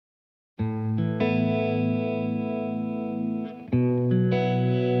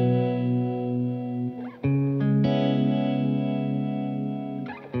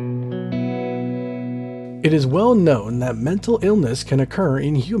It is well known that mental illness can occur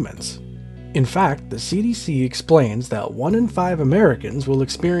in humans. In fact, the CDC explains that 1 in 5 Americans will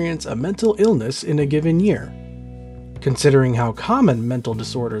experience a mental illness in a given year. Considering how common mental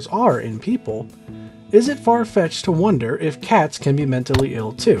disorders are in people, is it far-fetched to wonder if cats can be mentally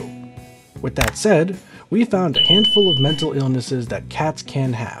ill too? With that said, we found a handful of mental illnesses that cats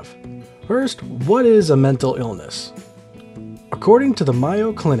can have. First, what is a mental illness? According to the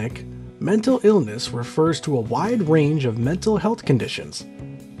Mayo Clinic, mental illness refers to a wide range of mental health conditions,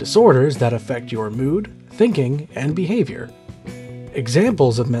 disorders that affect your mood, thinking, and behavior.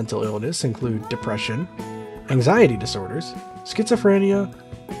 Examples of mental illness include depression, anxiety disorders, schizophrenia,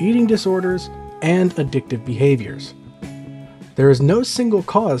 eating disorders, and addictive behaviors. There is no single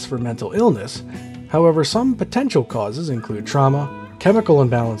cause for mental illness. However, some potential causes include trauma, chemical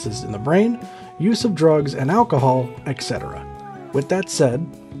imbalances in the brain, use of drugs and alcohol, etc. With that said,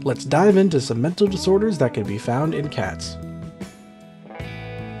 let's dive into some mental disorders that can be found in cats.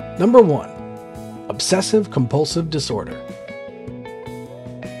 Number 1. Obsessive-Compulsive Disorder.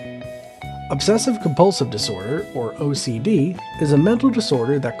 Obsessive-Compulsive Disorder, or OCD, is a mental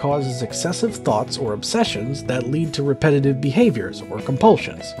disorder that causes excessive thoughts or obsessions that lead to repetitive behaviors or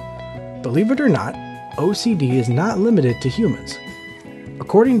compulsions. Believe it or not, OCD is not limited to humans.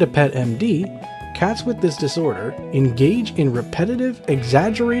 According to PetMD, cats with this disorder engage in repetitive,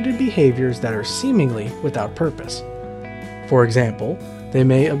 exaggerated behaviors that are seemingly without purpose. For example, they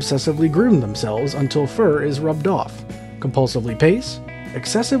may obsessively groom themselves until fur is rubbed off, compulsively pace,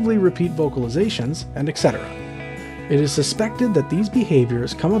 excessively repeat vocalizations, and etc. It is suspected that these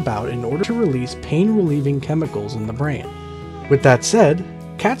behaviors come about in order to release pain-relieving chemicals in the brain. With that said,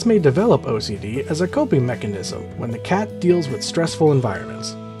 cats may develop OCD as a coping mechanism when the cat deals with stressful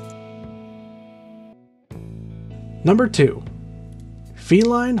environments. Number 2.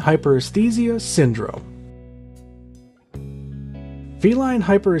 Feline Hyperesthesia Syndrome. Feline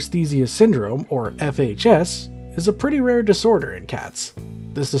Hyperesthesia Syndrome, or FHS, is a pretty rare disorder in cats.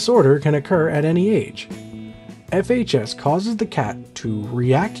 This disorder can occur at any age. FHS causes the cat to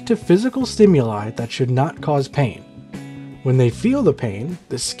react to physical stimuli that should not cause pain. When they feel the pain,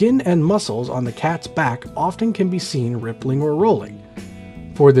 the skin and muscles on the cat's back often can be seen rippling or rolling.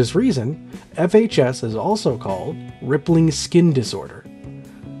 For this reason, FHS is also called rippling skin disorder.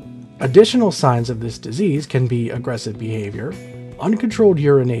 Additional signs of this disease can be aggressive behavior, uncontrolled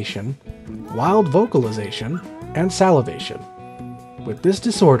urination, wild vocalization, and salivation. With this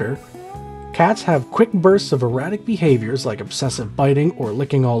disorder, cats have quick bursts of erratic behaviors like obsessive biting or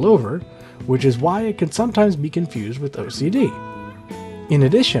licking all over, which is why it can sometimes be confused with OCD. In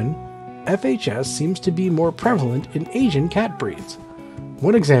addition, FHS seems to be more prevalent in Asian cat breeds,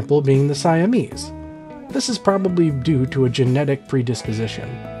 one example being the Siamese. This is probably due to a genetic predisposition.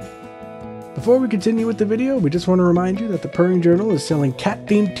 Before we continue with the video, we just want to remind you that the Purring Journal is selling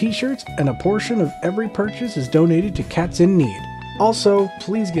cat-themed t-shirts, and a portion of every purchase is donated to cats in need. Also,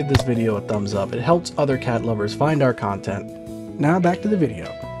 please give this video a thumbs up. It helps other cat lovers find our content. Now back to the video.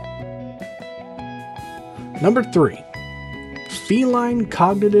 Number 3. Feline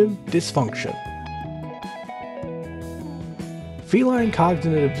Cognitive Dysfunction. Feline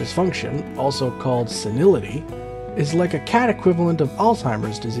cognitive dysfunction, also called senility, is like a cat equivalent of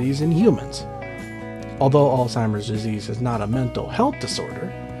Alzheimer's disease in humans. Although Alzheimer's disease is not a mental health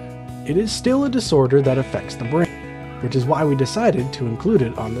disorder, it is still a disorder that affects the brain, which is why we decided to include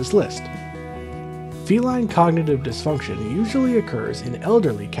it on this list. Feline cognitive dysfunction usually occurs in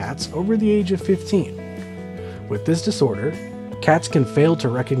elderly cats over the age of 15. With this disorder, cats can fail to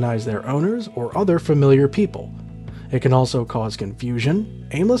recognize their owners or other familiar people. It can also cause confusion,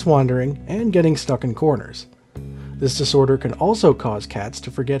 aimless wandering, and getting stuck in corners. This disorder can also cause cats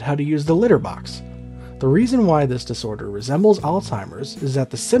to forget how to use the litter box. The reason why this disorder resembles Alzheimer's is that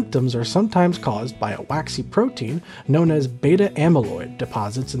the symptoms are sometimes caused by a waxy protein known as beta amyloid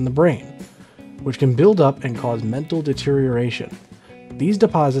deposits in the brain, which can build up and cause mental deterioration. These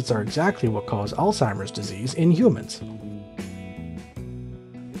deposits are exactly what cause Alzheimer's disease in humans.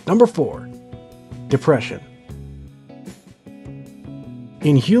 Number 4. Depression.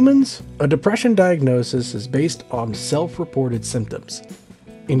 In humans, a depression diagnosis is based on self-reported symptoms.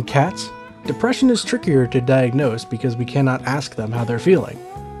 In cats, depression is trickier to diagnose because we cannot ask them how they're feeling.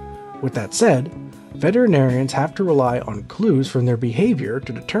 With that said, veterinarians have to rely on clues from their behavior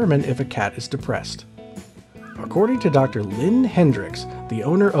to determine if a cat is depressed. According to Dr. Lynn Hendricks, the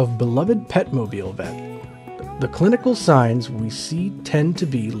owner of Beloved Petmobile Vet, the clinical signs we see tend to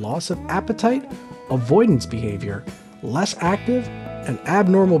be loss of appetite, avoidance behavior, less active, and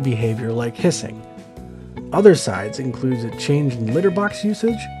abnormal behavior like hissing. Other signs include a change in litter box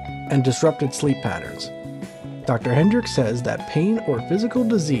usage and disrupted sleep patterns. Dr. Hendricks says that pain or physical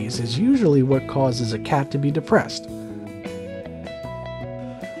disease is usually what causes a cat to be depressed.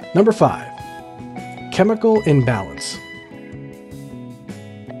 Number 5. Chemical imbalance.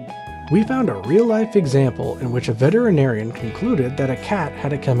 We found a real-life example in which a veterinarian concluded that a cat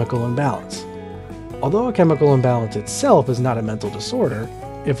had a chemical imbalance. Although a chemical imbalance itself is not a mental disorder,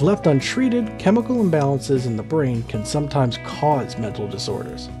 if left untreated, chemical imbalances in the brain can sometimes cause mental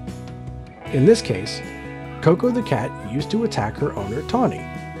disorders. In this case, Coco the cat used to attack her owner Tawny.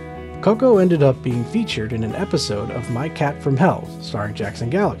 Coco ended up being featured in an episode of My Cat from Hell, starring Jackson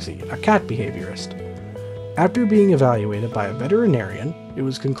Galaxy, a cat behaviorist. After being evaluated by a veterinarian, it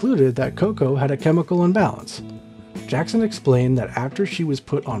was concluded that Coco had a chemical imbalance. Jackson explained that after she was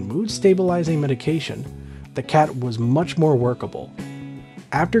put on mood-stabilizing medication, the cat was much more workable.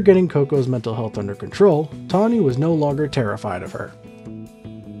 After getting Coco's mental health under control, Tawny was no longer terrified of her.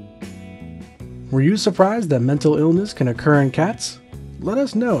 Were you surprised that mental illness can occur in cats? Let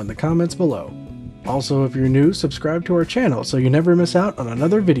us know in the comments below. Also, if you're new, subscribe to our channel so you never miss out on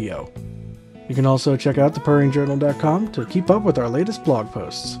another video. You can also check out thepurringjournal.com to keep up with our latest blog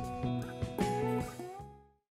posts.